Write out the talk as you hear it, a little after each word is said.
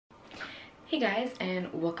Hey guys,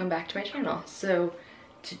 and welcome back to my channel. So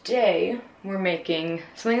today we're making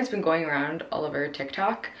something that's been going around all over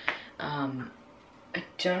TikTok. I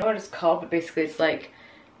don't know what it's called, but basically it's like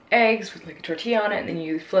eggs with like a tortilla on it, and then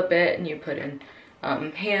you flip it and you put in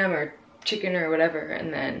ham or chicken or whatever,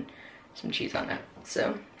 and then some cheese on it.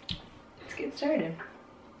 So let's get started.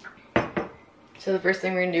 So the first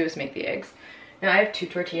thing we're gonna do is make the eggs. Now I have 2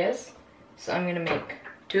 tortillas, so I'm gonna make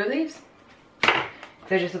 2 of these.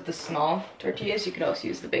 If I just have the small tortillas, you could also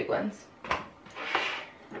use the big ones. So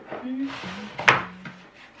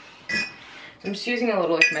I'm just using a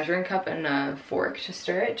little like measuring cup and a fork to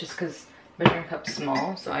stir it, just because measuring cup's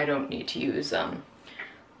small, so I don't need to use a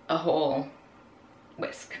whole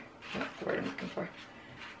whisk. That's the word I'm looking for.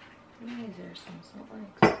 These are some salt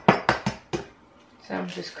eggs. So I'm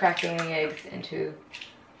just cracking the eggs into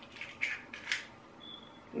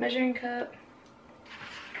the measuring cup.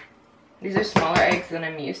 These are smaller eggs than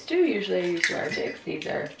I'm used to. Usually I use large eggs. These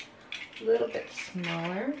are a little bit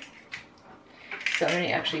smaller. So I'm going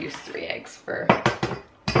to actually use 3 eggs for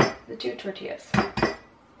the 2 tortillas.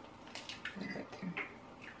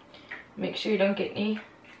 Make sure you don't get any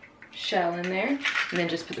shell in there. And then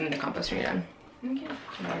just put them in the compost when you're done. Okay,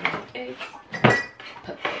 so now we're going to make eggs.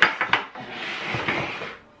 Put eggs.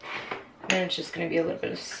 And then it's just going to be a little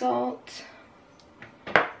bit of salt.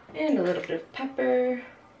 And a little bit of pepper.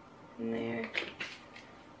 In there.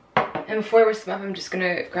 And before I whisk them up, I'm just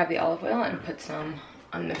gonna grab the olive oil and put some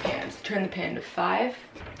on the pan. So turn the pan to 5.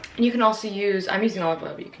 And you can also use, I'm using olive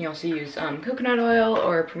oil, but you can also use coconut oil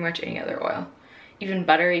or pretty much any other oil. Even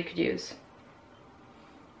butter you could use.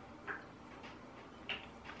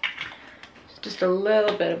 Just a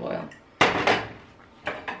little bit of oil. And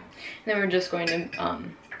then we're just going to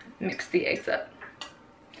mix the eggs up.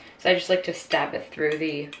 So I just like to stab it through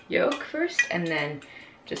the yolk first, and then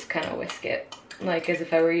just kind of whisk it, like as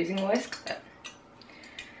if I were using a whisk. But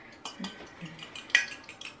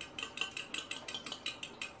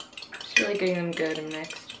just really getting them good and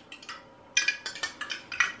mixed.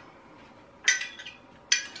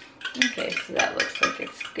 Okay, so that looks like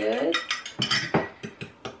it's good.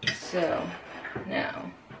 So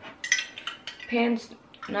now, pan's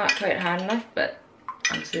not quite hot enough, but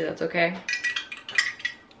honestly that's okay.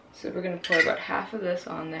 So we're gonna pour about half of this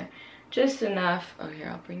on there. Just enough. Oh, here,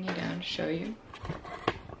 I'll bring you down to show you.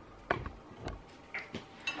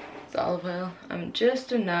 It's olive oil.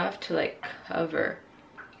 Just enough to like cover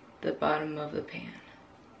the bottom of the pan.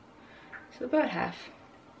 So about half.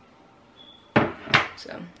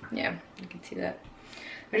 So yeah, you can see that.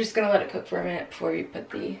 We're just gonna let it cook for a minute before we put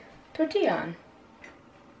the tortilla on.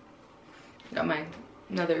 Got my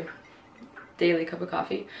another daily cup of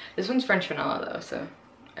coffee. This one's French vanilla though, so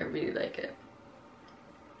I really like it.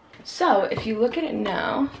 So if you look at it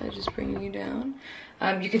now, if I just bring you down,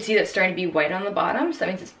 you can see that's starting to be white on the bottom, so that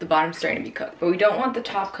means the bottom's starting to be cooked. But we don't want the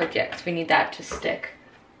top cooked yet, because we need that to stick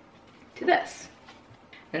to this.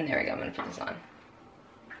 And there we go, I'm gonna put this on.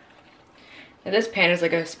 Now this pan is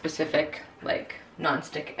like a specific, like,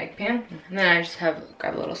 non-stick egg pan. And then I just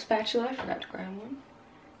grab a little spatula, I forgot to grab one.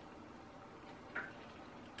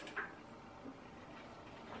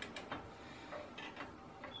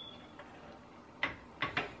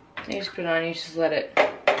 You just put it on, you just let it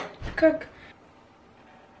cook.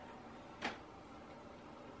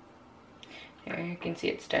 There, you can see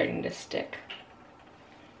it's starting to stick.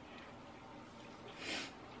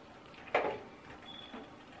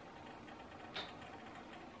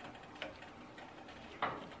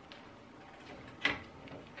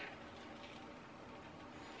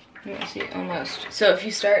 You can see almost. So if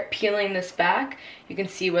you start peeling this back, you can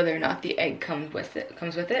see whether or not the egg comes with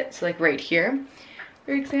it. So like right here,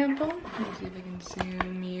 for example, let me see if I can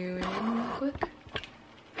zoom you in real quick.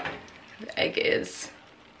 The egg is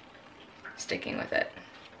sticking with it.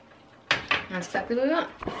 That's exactly what we want.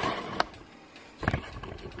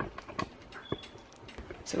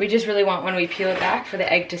 So we just really want, when we peel it back, for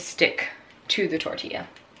the egg to stick to the tortilla.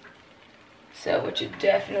 So, which it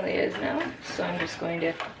definitely is now. So I'm just going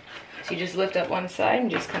to, so you just lift up one side and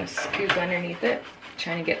just kind of scoop underneath it,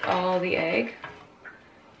 trying to get all the egg.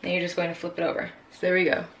 Then you're just going to flip it over. So there we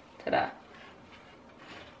go. Ta-da.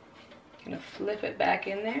 Gonna flip it back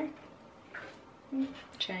in there.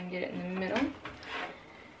 Try and get it in the middle.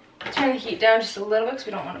 Turn the heat down just a little bit because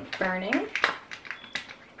we don't want it burning.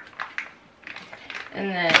 And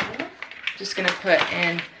then just gonna put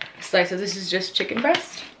in a slice of, this is just chicken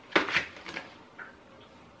breast.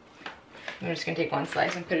 I'm just gonna take one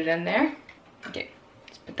slice and put it in there. Okay,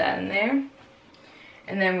 let's put that in there.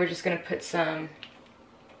 And then we're just gonna put some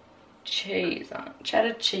cheese on,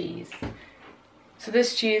 cheddar cheese. So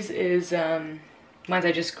this cheese is ones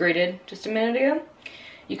I just grated just a minute ago.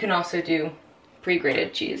 You can also do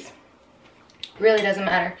pre-grated cheese. Really doesn't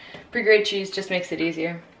matter. Pre-grated cheese just makes it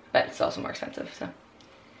easier, but it's also more expensive, so.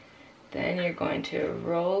 Then you're going to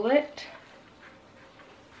roll it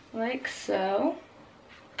like so.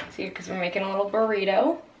 See, because we're making a little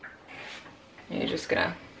burrito. And I'm just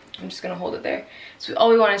gonna hold it there. So all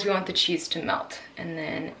we want is we want the cheese to melt, and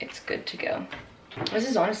then it's good to go. This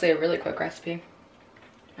is honestly a really quick recipe.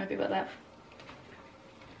 Happy about that.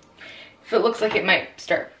 If it looks like it might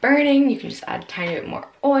start burning, you can just add a tiny bit more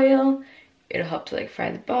oil. It'll help to like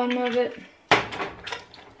fry the bottom of it.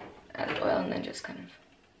 Add the oil and then just kind of,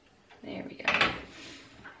 there we go.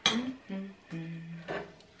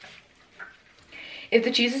 If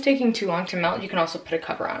the cheese is taking too long to melt, you can also put a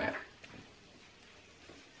cover on it.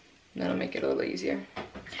 That'll make it a little easier.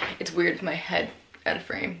 It's weird with my head out of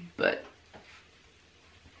frame, but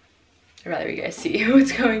I'd rather you guys see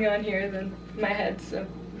what's going on here than my head, so.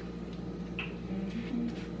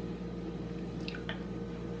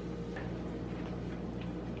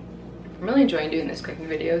 I'm really enjoying doing these cooking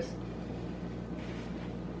videos.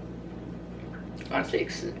 Honestly,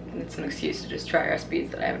 it's an excuse to just try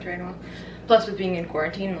recipes that I haven't tried in a while. Plus, with being in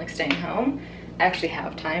quarantine and like staying home, I actually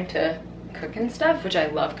have time to cook and stuff, which I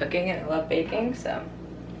love cooking and I love baking, so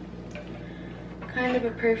kind of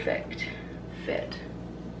a perfect fit.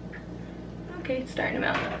 Okay, it's starting to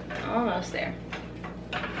melt. Almost there.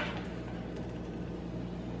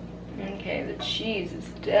 Okay, the cheese is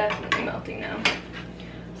definitely melting now.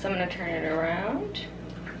 So I'm gonna turn it around.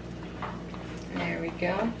 There we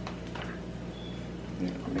go.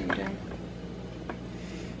 There we go.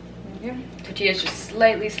 Tortilla's just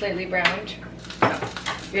slightly browned. So,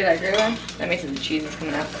 you hear that gurgling? That means that the cheese is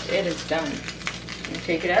coming out. It is done. I'm gonna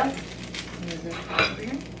take it out. Over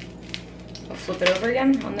here. I'll flip it over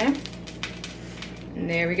again on there. And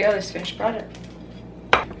there we go, this is finished product.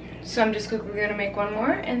 So I'm just quickly gonna make one more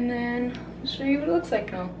and then I'll show you what it looks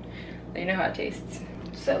like and I'll let you know how it tastes.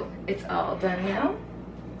 So it's all done now.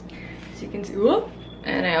 As you can see, whoop,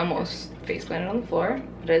 and I almost face planted on the floor,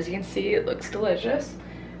 but as you can see, it looks delicious.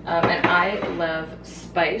 And I love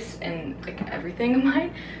spice and like everything of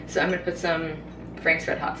mine, so I'm gonna put some Frank's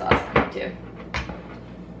Red Hot Sauce on it too.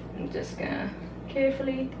 I'm just gonna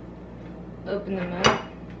carefully open them up,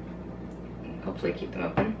 and hopefully keep them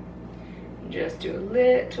open, and just do a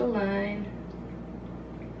little line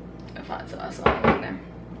of hot sauce all in there.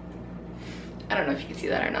 I don't know if you can see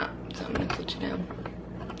that or not, so I'm gonna switch it down.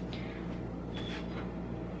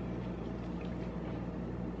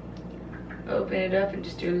 Open it up and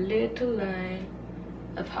just do a little line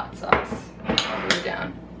of hot sauce all the way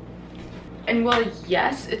down. And while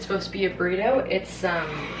yes, it's supposed to be a burrito, it's a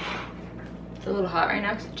little hot right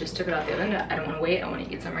now because I just took it out the oven. I don't want to wait. I want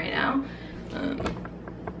to eat some right now.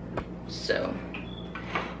 So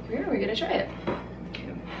here we're gonna try it.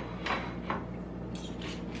 Okay.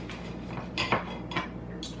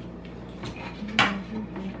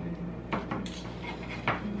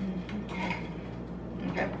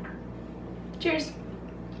 Okay. Cheers.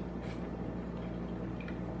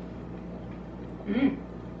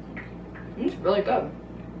 It's really good.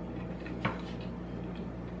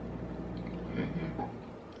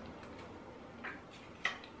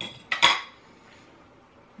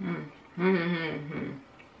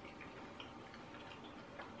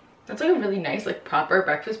 That's like a really nice, like proper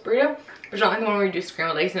breakfast burrito. But it's not like the one where you do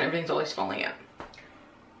scrambled eggs and everything's always falling out.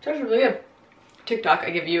 It's actually really good. TikTok, I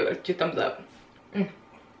give you a 2 thumbs up.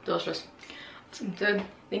 Delicious. Awesome. So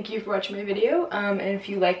thank you for watching my video. And if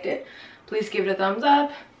you liked it, please give it a thumbs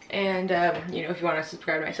up. And you know, if you want to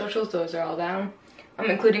subscribe to my socials, those are all down.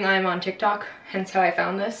 Including I'm on TikTok, hence how I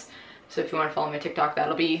found this. So if you want to follow my TikTok,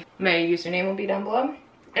 that'll be, my username will be down below.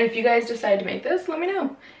 And if you guys decide to make this, let me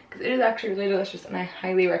know, because it is actually really delicious and I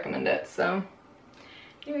highly recommend it. So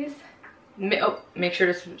anyways, make sure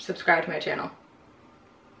to subscribe to my channel.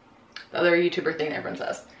 The other YouTuber thing that everyone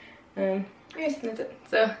says. Anyways, that's it.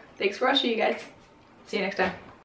 So thanks for watching, you guys. See you next time.